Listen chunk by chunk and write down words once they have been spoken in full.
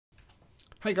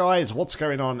Hey guys, what's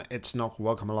going on? It's Nock.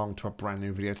 Welcome along to a brand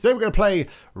new video. Today we're going to play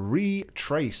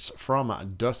Retrace from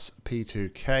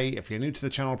ĐūšR2ķ. If you're new to the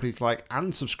channel, please like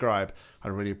and subscribe.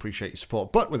 I'd really appreciate your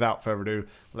support. But without further ado,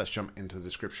 let's jump into the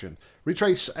description.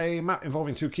 Retrace, a map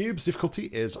involving 2 cubes. Difficulty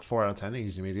is 4 out of 10,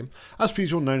 easy to medium. As per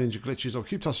usual, no ninja glitches or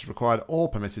cube tosses required or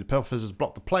permitted. Purple fizzes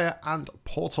block the player and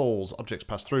portals. Objects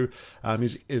pass through.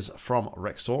 Music is from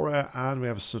ďūšR, and we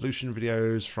have solution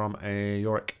videos from a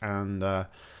ďūšR and...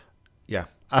 yeah.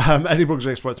 Any bugs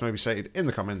or exploits may be stated in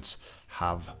the comments.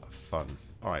 Have fun.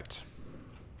 Alright.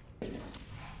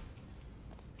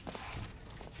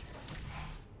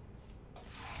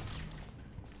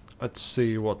 Let's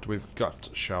see what we've got,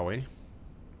 shall we?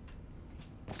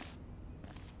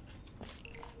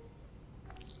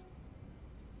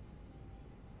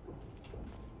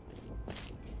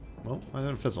 Well, I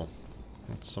don't fizzle.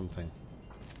 That's something.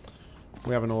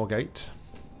 We have an ore gate.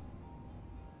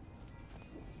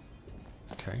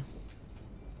 Okay.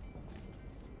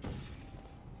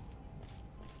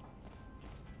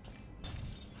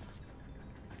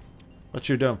 What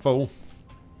you doing, fool?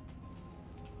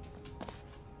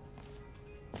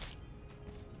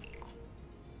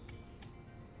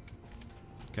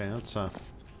 Okay, that's a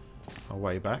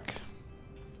way back.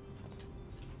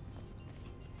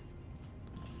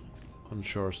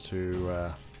 Unsure as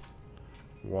to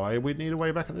why we'd need a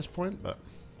way back at this point, but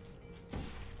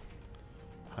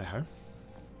hi-ho.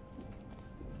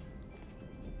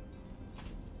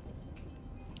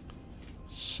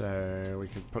 So we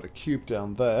could put a cube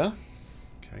down there.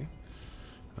 Okay.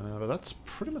 But that's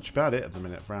pretty much about it at the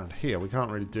minute around here. We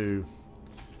can't really do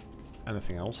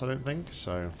anything else, I don't think.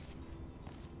 So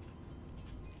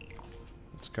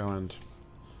let's go and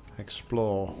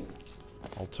explore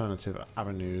alternative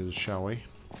avenues, shall we?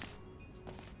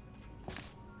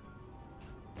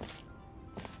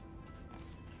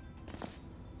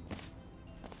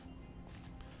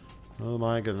 Oh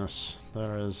my goodness.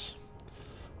 There is...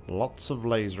 lots of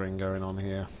lasering going on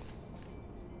here.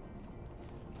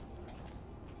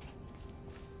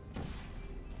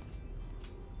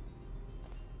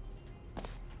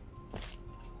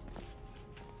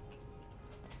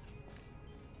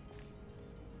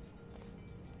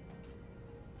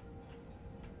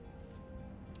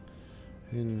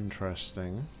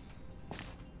 Interesting.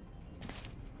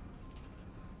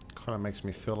 Kind of makes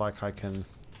me feel like I can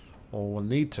or will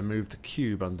need to move the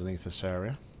cube underneath this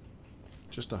area.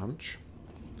 Just a hunch.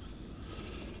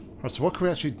 Right, so what can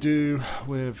we actually do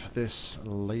with this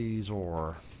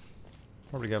ďūšR?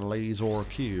 Probably get a ďūšR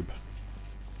cube.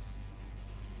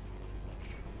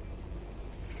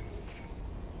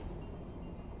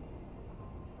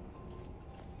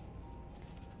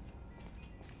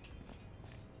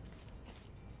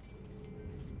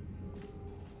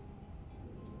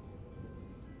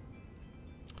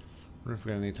 I wonder if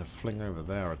we're going to need to fling over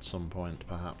there at some point,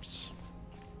 perhaps.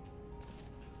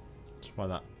 That's why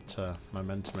that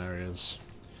momentum area is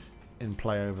in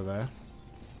play over there.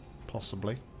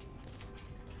 Possibly.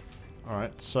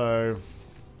 Alright, so...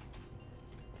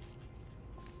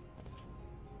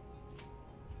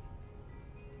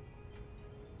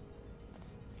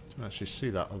 you can actually see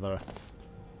that other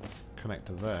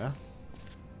connector there.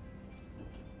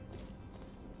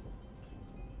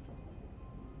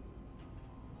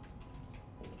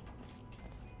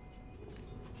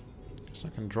 I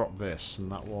can drop this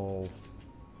and that will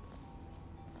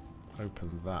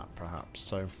open that perhaps,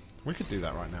 so we could do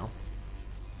that right now.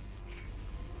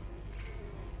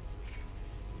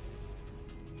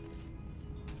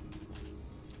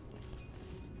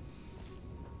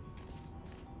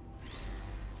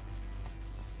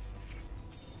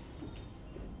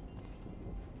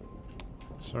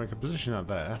 So we can position that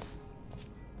there,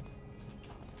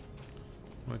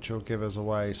 which will give us a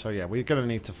way. So yeah, we're going to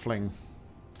need to fling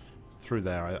through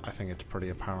there. I think it's pretty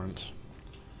apparent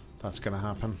that's going to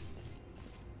happen.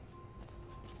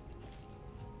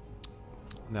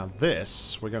 Now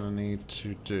this we're going to need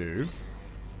to do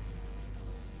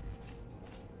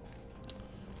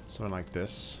something like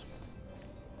this.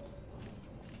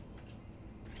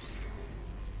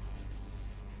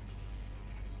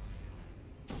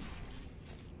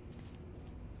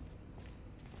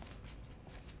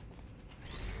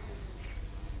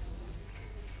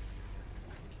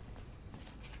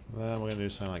 Then we're going to do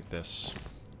something like this.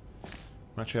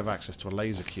 We actually have access to a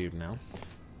laser cube now.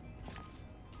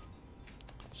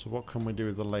 So what can we do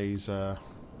with the laser?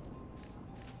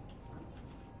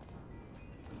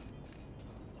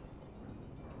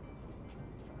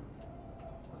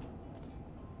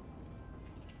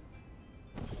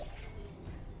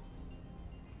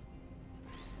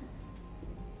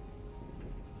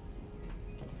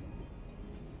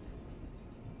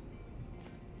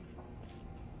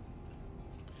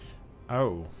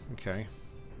 Oh, okay.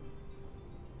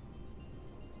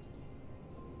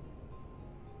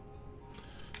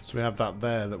 So we have that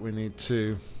there that we need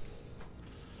to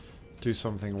do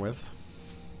something with.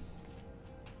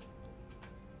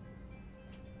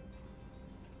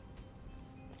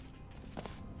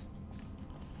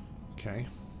 Okay.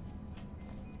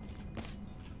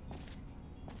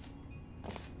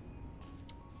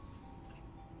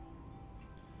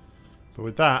 But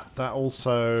with that, that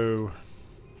also...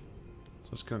 So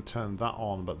it's going to turn that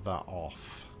on, but that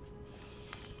off.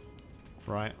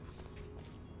 Right.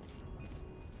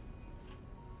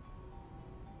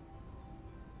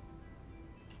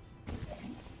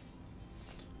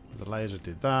 The laser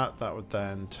did that. That would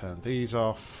then turn these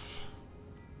off.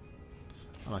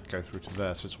 And I could go through to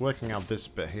there. So it's working out this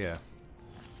bit here.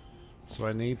 So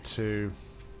I need to...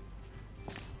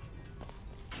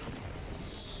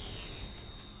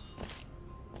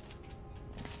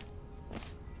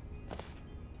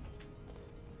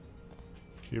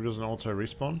 Cube doesn't auto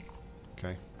respawn?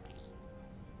 Okay.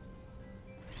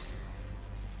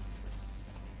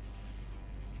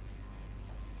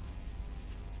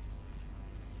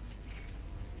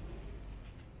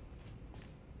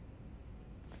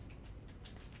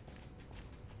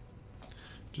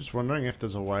 Just wondering if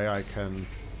there's a way I can...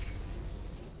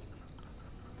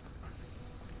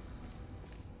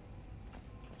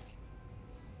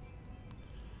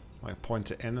 like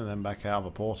point it in and then back out of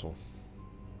a portal.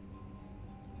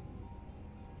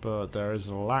 But there is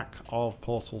a lack of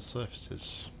portal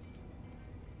surfaces.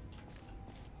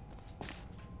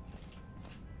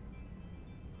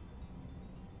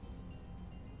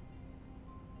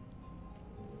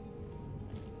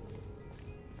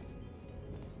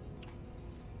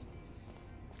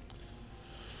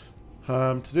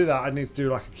 To do that, I need to do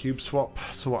like a cube swap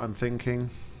to what I'm thinking.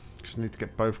 Just need to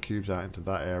get both cubes out into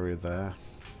that area there.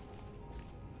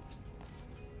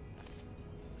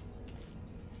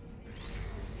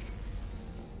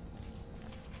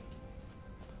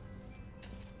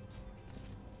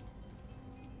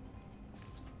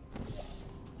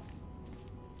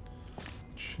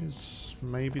 Which is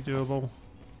maybe doable.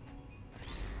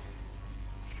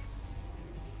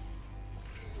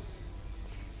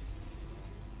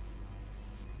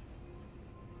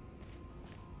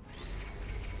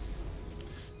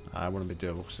 I wouldn't be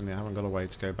doable because I haven't got a way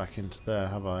to go back into there,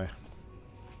 have I?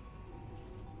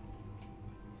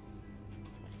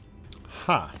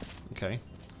 Ha! Okay.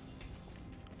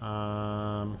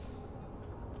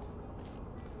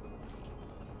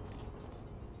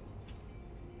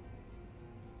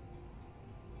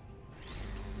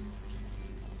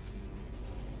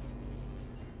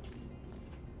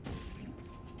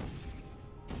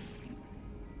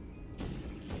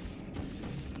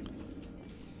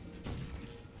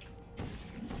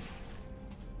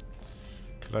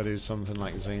 Could I do something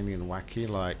like zany and wacky,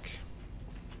 like...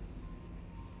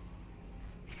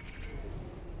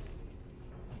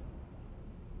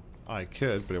 I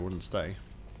could, but it wouldn't stay.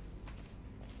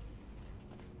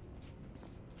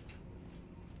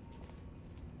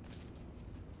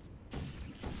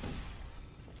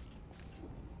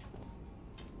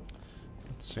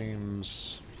 It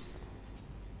seems...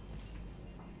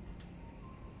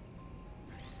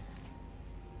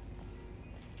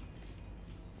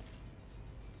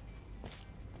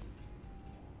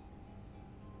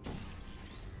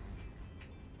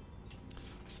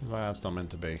 seems like that's not meant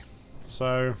to be.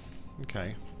 So,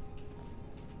 okay.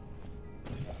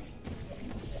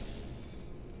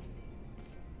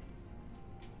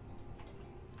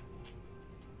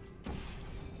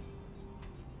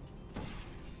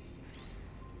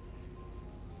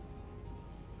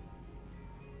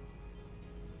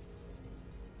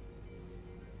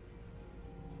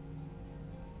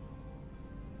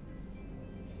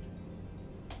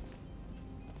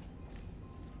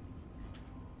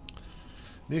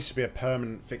 Needs to be a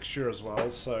permanent fixture as well,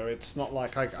 so it's not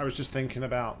like I was just thinking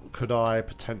about, could I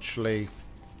potentially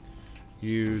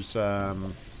use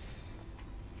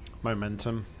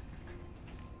momentum?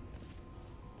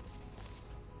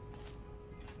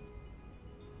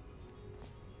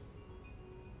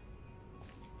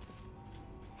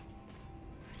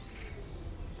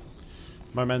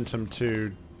 Momentum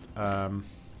to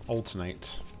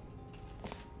alternate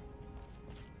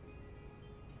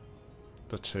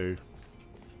the two.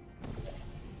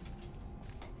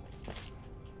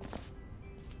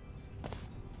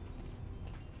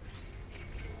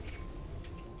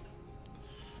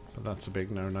 But that's a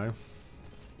big no-no.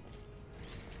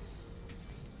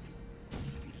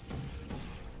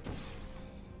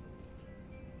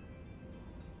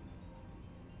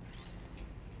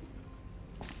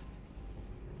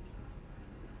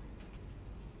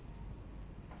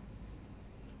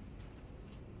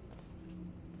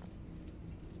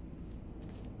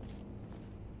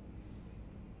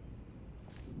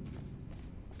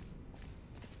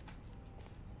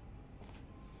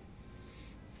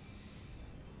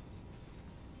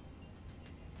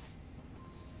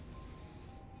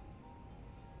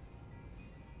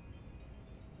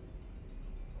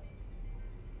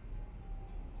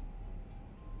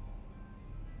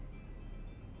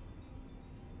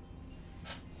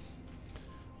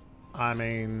 I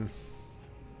mean...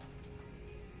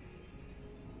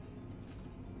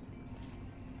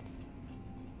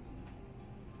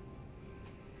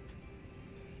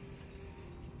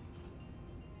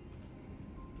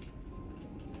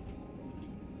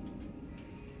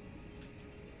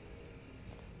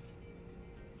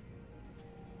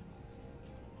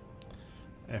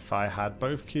 If I had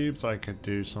both cubes, I could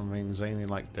do something zany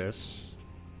like this.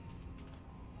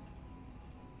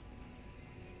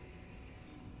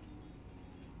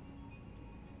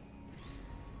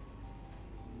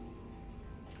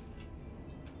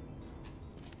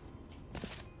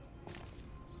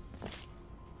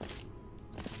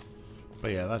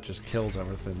 But yeah, that just kills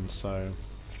everything, so...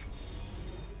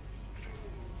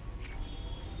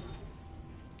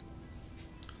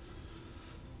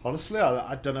 Honestly,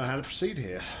 I don't know how to proceed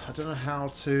here. I don't know how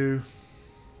to...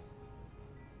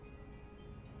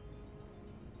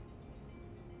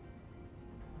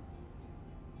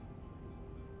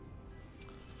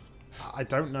 I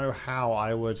don't know how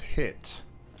I would hit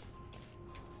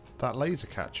that laser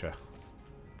catcher.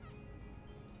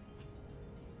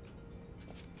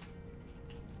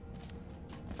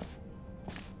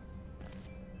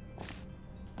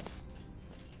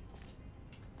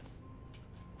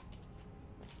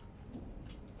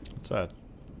 It's a,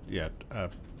 yeah, a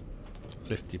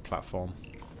lifty platform,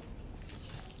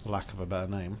 for lack of a better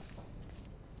name.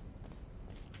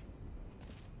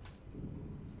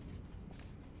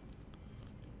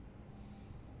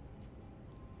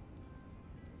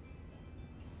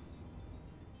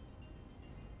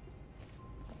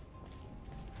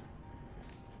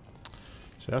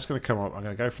 So that's going to come up. I'm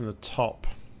going to go from the top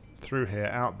through here,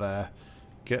 out there,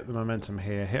 get the momentum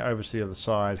here, hit over to the other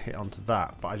side, hit onto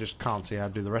that, but I just can't see how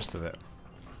to do the rest of it.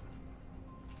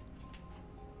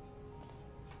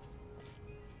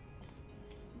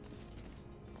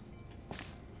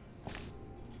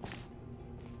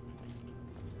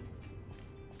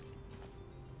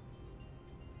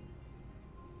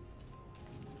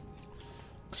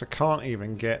 Because I can't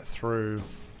even get through...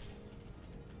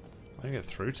 I can get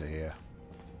through to here.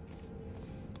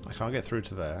 I can't get through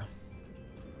to there.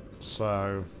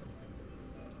 So...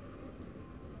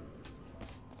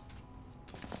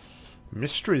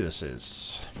 mystery this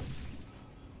is.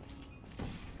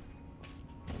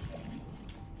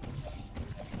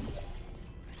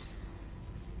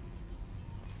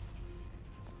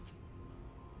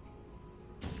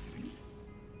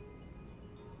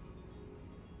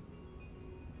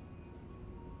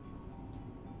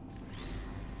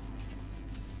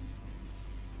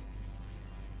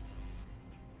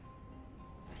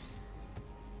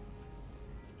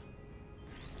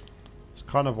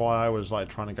 Kind of why I was like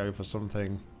trying to go for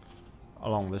something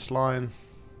along this line,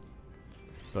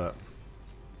 but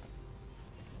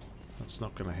that's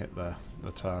not going to hit the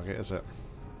target, is it?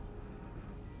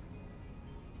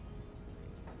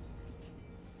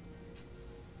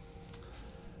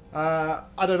 I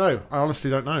don't know. I honestly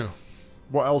don't know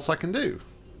what else I can do.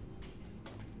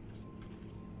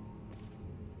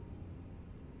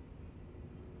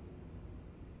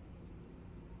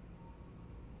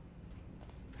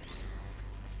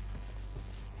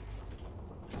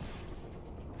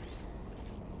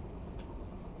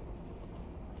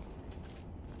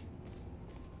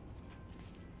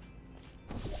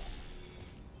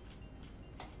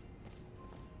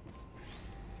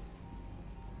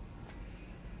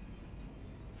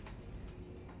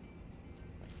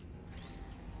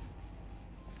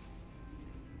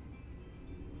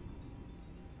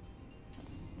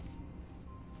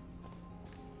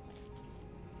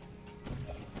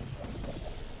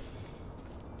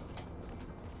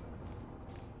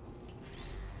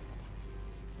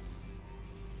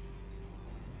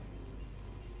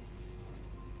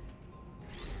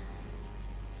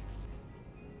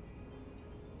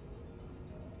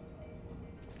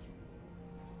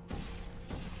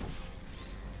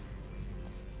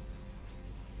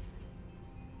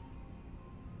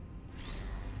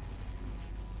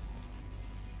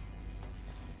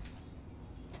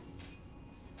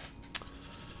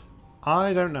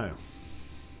 I don't know.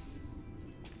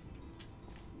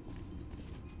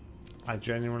 I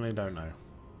genuinely don't know.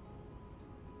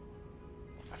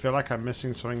 I feel like I'm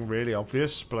missing something really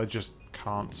obvious, but I just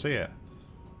can't see it.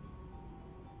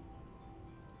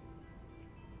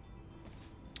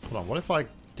 Hold on, what if I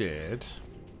did...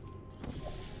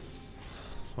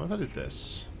 What if I did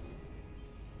this?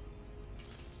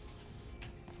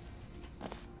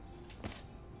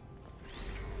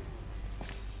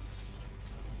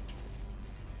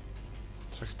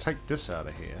 So I could take this out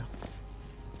of here.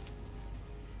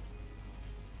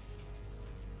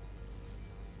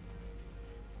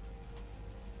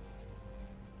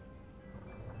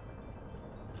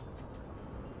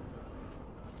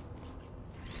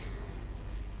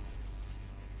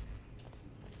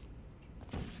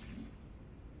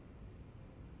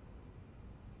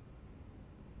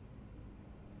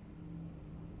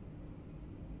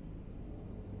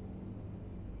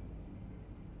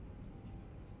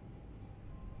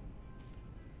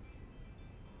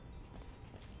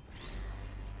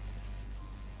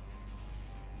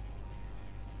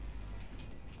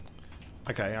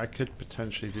 Okay, I could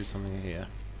potentially do something here.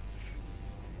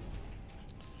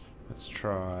 Let's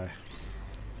try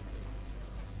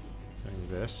doing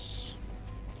this.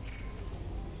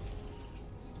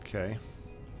 Okay.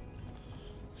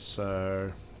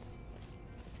 So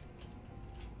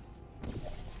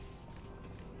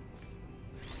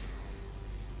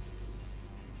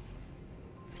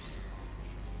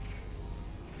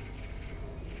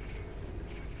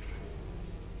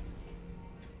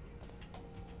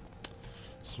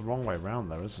it's the wrong way around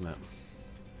though, isn't it?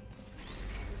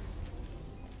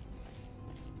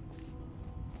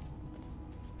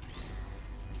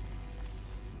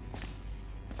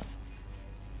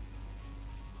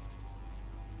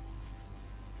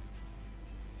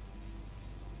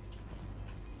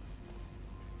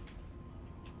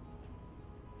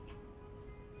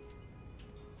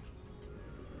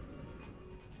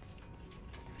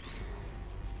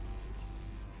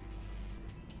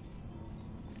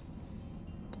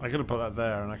 I could have put that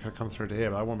there and I could have come through to here,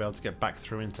 but I won't be able to get back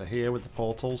through into here with the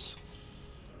portals.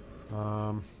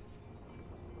 Yeah,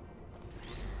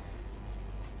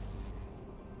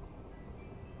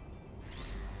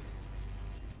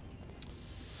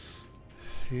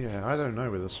 I don't know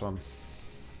with this one.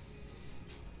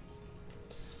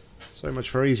 So much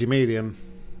for easy medium.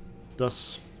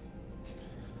 Thus.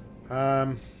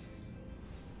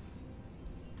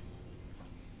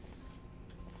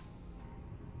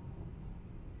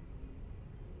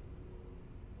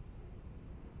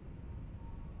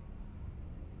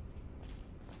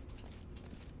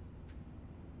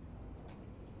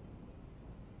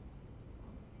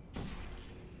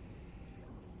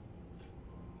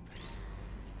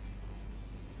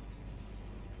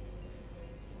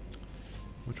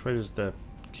 Which way does the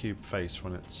cube face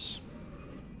when it's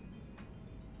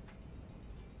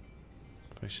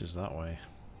faces that way?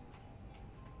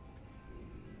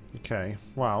 Okay,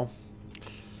 well,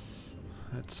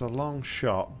 it's a long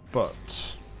shot,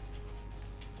 but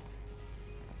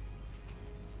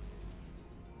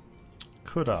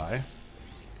could I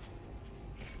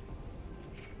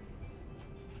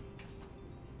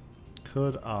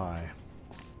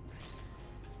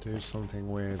do something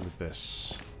weird with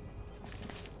this?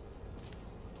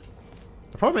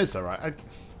 The problem is though, right,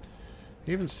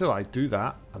 even still I do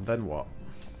that, and then what?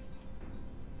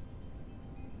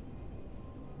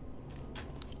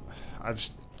 I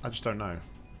just don't know.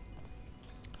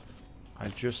 I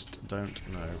just don't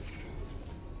know.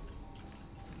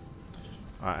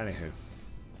 Alright, anywho.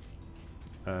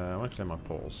 I'm gonna clear my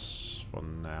pause for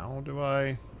now, do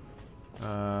I?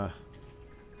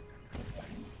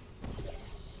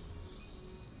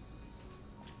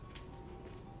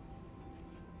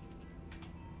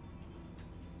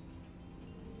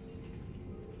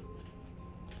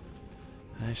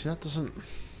 Actually, that doesn't...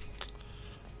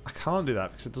 I can't do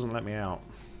that because it doesn't let me out.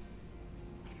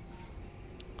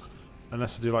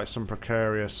 Unless I do like some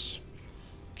precarious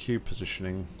cube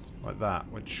positioning like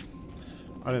that, which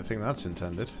I don't think that's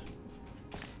intended.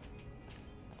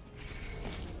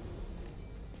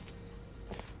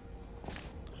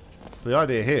 The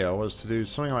idea here was to do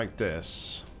something like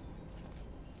this.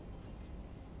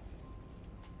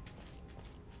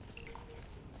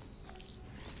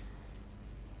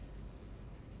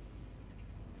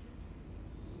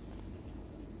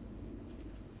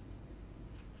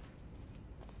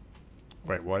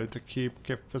 Wait, why did the cube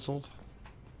get fizzled?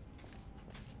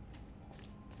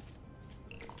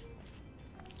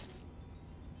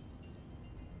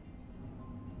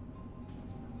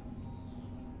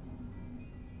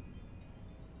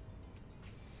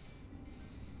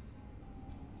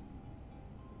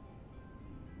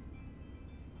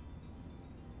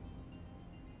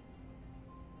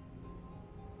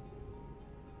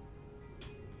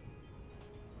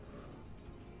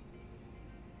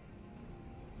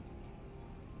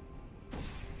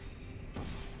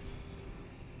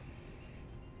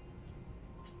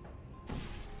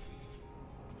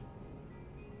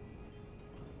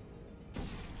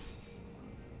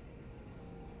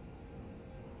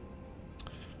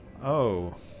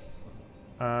 Oh.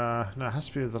 No, it has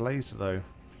to be with the laser, though.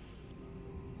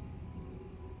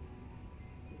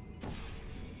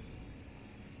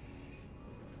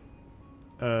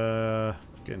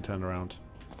 Getting turned around.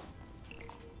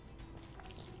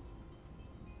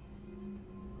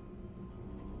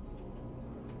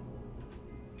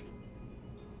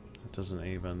 It doesn't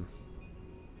even...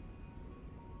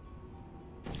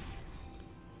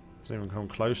 doesn't even come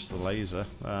close to the laser,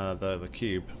 the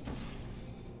cube.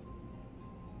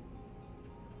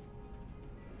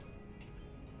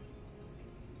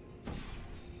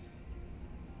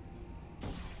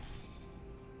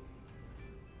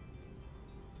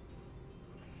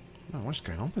 Oh, what's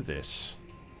going on with this?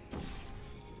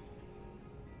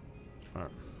 Right.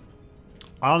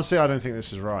 Honestly, I don't think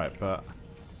this is right, but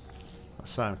I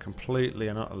say I'm completely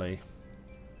and utterly...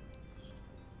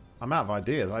 I'm out of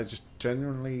ideas. I just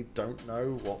genuinely don't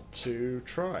know what to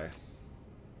try.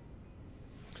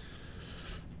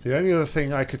 The only other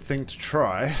thing I could think to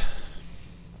try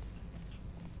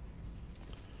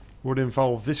would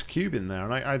involve this cube in there,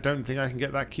 and I don't think I can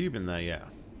get that cube in there yet.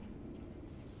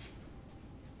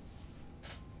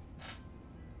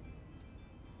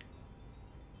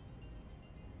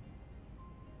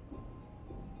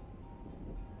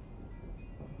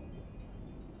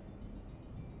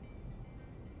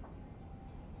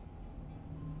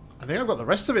 I think I've got the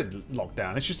rest of it locked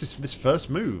down. It's just this first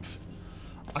move.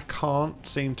 I can't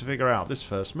seem to figure out this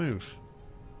first move.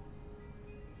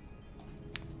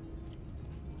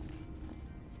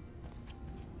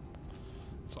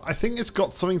 So I think it's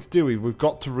got something to do with we've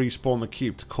got to respawn the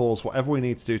cube to cause whatever we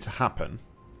need to do to happen.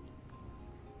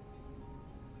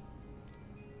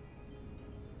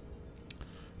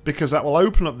 Because that will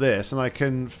open up this and I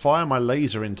can fire my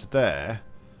laser into there,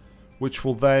 which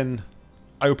will then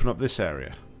open up this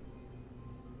area.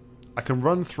 I can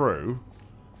run through.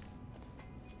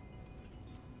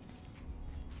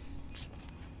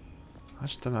 I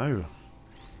just don't know.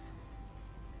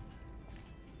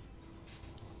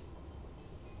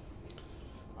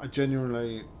 I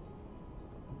genuinely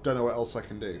don't know what else I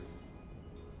can do.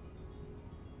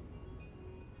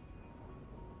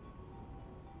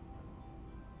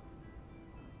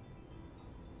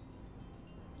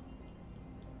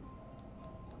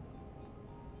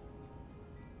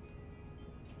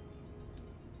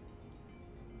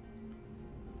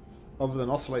 Other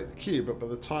than oscillate the cube, but by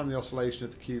the time the oscillation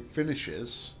of the cube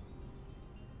finishes...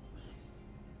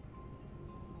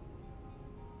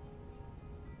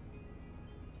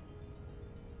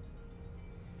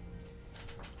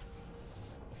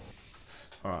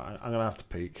 Alright, I'm going to have to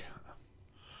peek.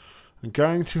 I'm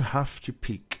going to have to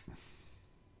peek.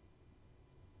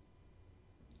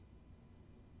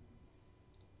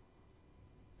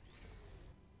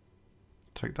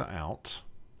 Take that out.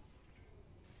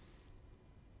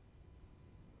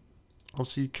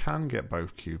 Also, you can get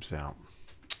both cubes out.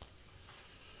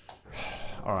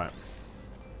 Alright.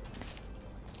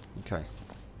 Okay.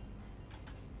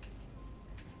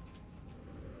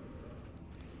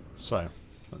 So,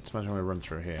 let's imagine we run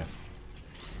through here.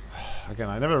 Again,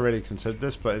 I never really considered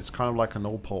this, but it's kind of like a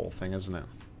null portal thing, isn't it?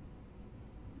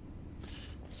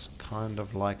 It's kind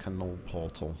of like a null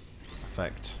portal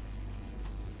effect.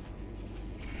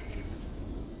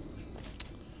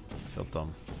 I feel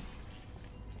dumb.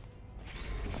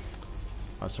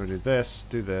 Alright, so we do this,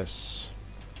 do this.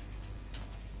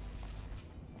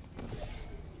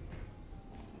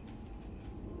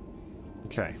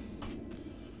 Okay.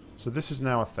 So this is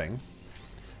now a thing.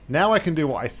 Now I can do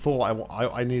what I thought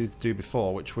I needed to do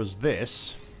before, which was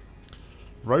this.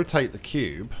 Rotate the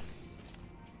cube.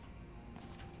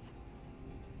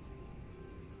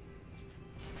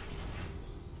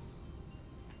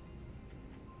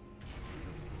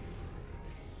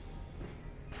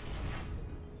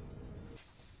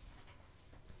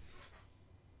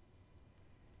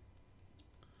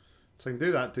 So I can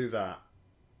do that.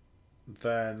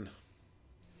 Then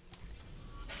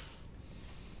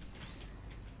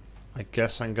I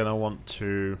guess I'm going to want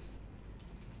to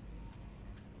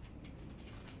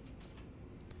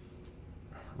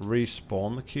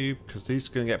respawn the cube, because these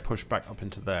are going to get pushed back up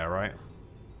into there, right?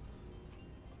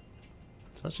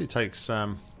 It actually takes...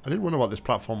 I did wonder what this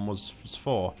platform was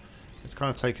for. It's kind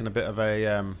of taken a bit of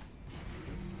a...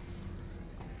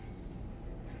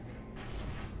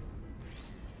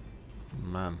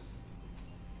 Man.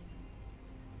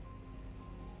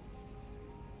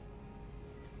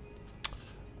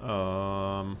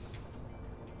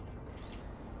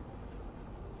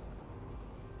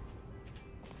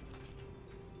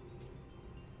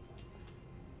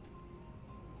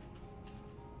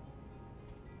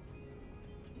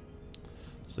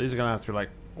 So these are going to have to be like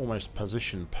almost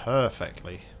positioned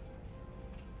perfectly.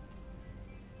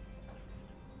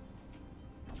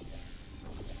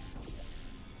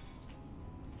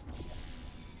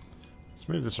 Let's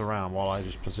move this around while I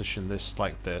just position this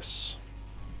like this.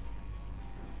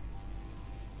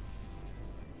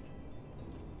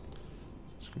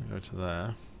 It's going to go to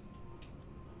there.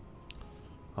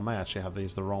 I may actually have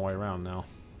these the wrong way around now.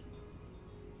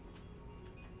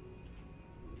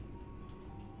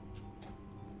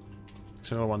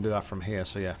 So I want to do that from here,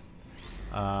 so yeah.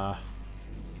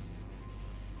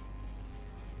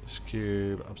 This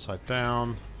cube upside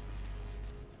down.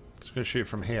 It's going to shoot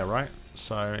from here, right?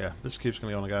 So yeah, this cube's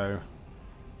going to want to go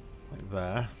like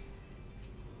there.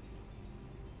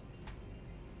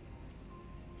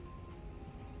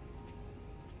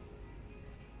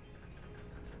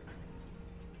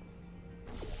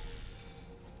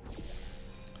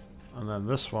 And then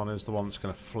this one is the one that's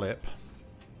going to flip.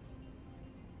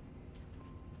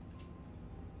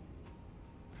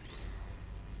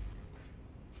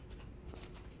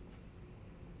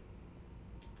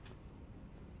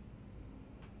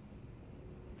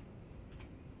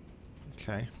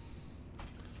 Okay.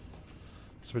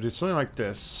 So we do something like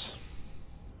this.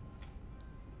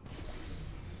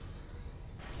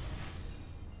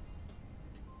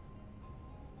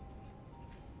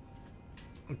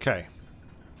 Okay.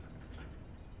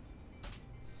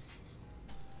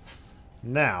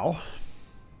 Now,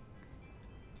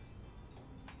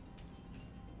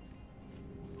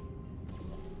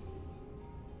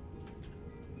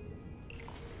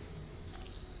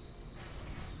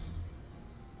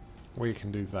 we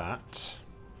can do that,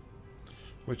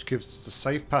 which gives us a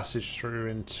safe passage through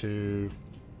into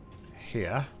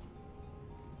here.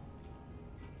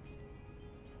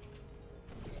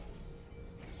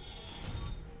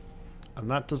 And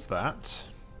that does that.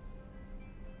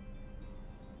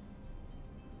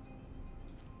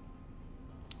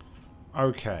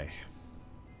 Okay.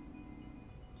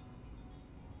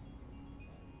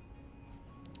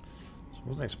 So I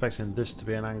wasn't expecting this to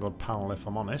be an angled panel, if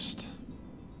I'm honest.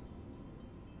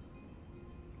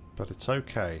 But it's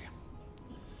okay.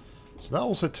 So that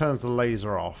also turns the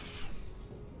laser off.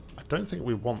 I don't think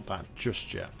we want that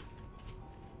just yet.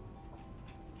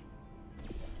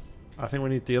 I think we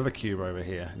need the other cube over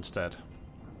here instead.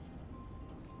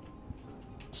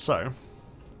 So,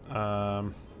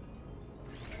 the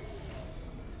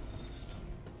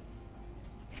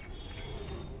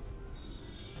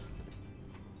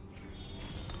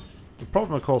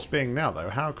problem, of course, being now, though,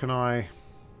 how can I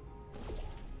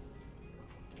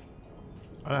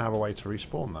don't have a way to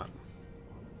respawn that.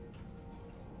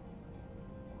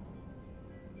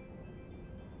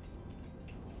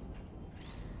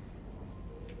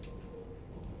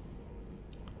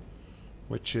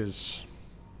 Which is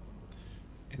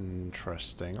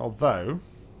interesting, although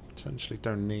potentially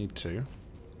don't need to.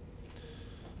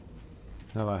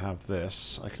 Now that I have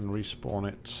this, I can respawn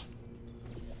it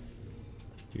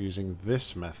using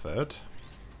this method.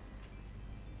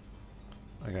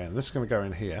 Again, this is going to go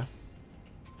in here,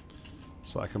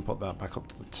 so I can put that back up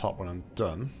to the top when I'm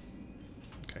done.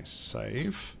 Okay,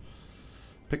 save.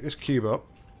 Pick this cube up.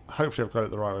 Hopefully I've got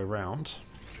it the right way around.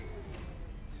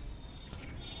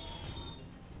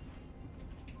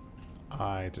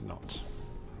 I did not.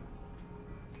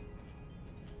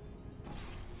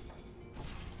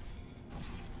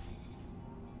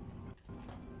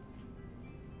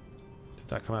 Did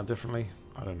that come out differently?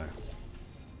 I don't know.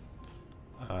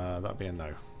 That'd be a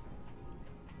no.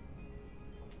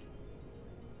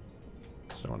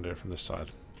 So I want to do it from this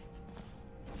side.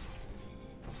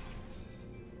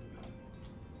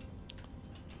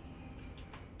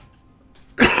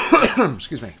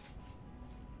 Excuse me.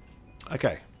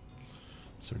 Okay.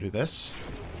 So we do this.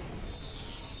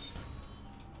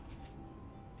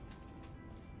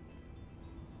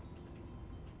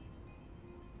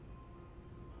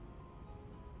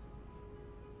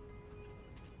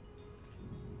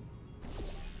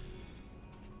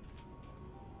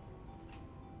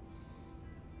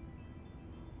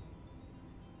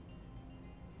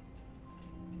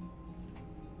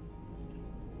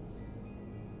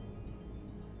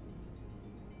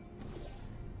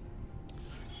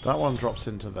 That one drops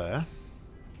into there.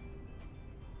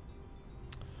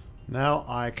 Now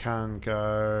I can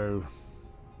go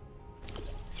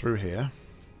through here.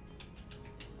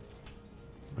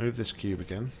 Move this cube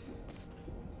again.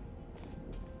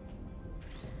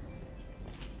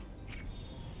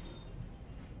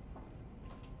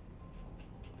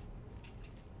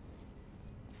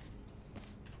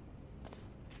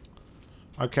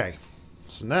 Okay,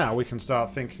 so now we can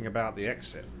start thinking about the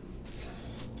exit.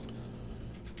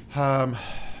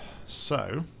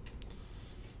 So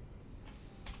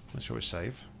let's always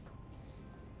save.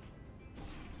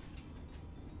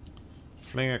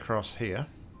 Fling across here.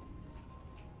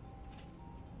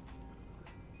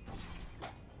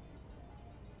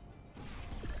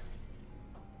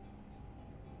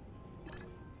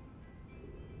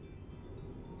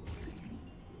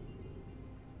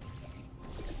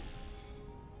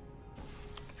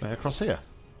 Fling across here.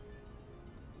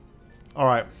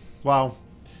 Alright, well,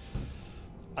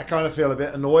 I kind of feel a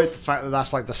bit annoyed the fact that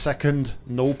that's like the second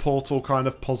null portal kind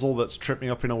of puzzle that's tripped me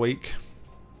up in a week.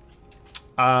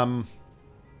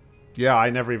 Yeah, I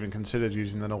never even considered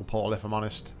using the null portal, if I'm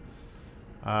honest.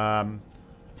 But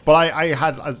I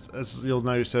had, as you'll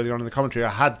notice earlier on in the commentary, I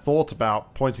had thought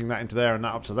about pointing that into there and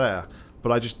that up to there,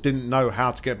 but I just didn't know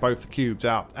how to get both the cubes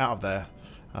out of there.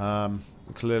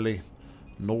 Clearly,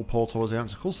 null portal was the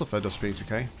answer. Cool stuff though,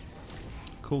 ďūšR2ķ.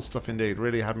 cool stuff indeed.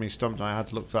 Really had me stumped, and I had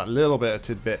to look for that little bit of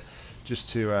tidbit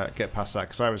just to get past that,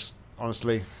 because I was,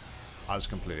 honestly, I was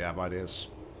completely out of ideas,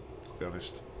 to be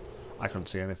honest. I couldn't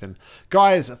see anything.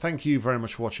 Guys, thank you very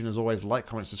much for watching. As always, like,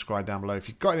 comment, subscribe down below. If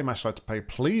you've got any match you'd like to play,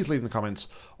 please leave in the comments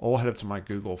or head over to my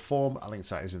Google form. A link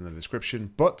to that is in the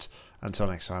description. But until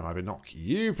next time, I've been Nock.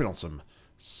 You've been awesome.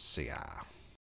 See ya.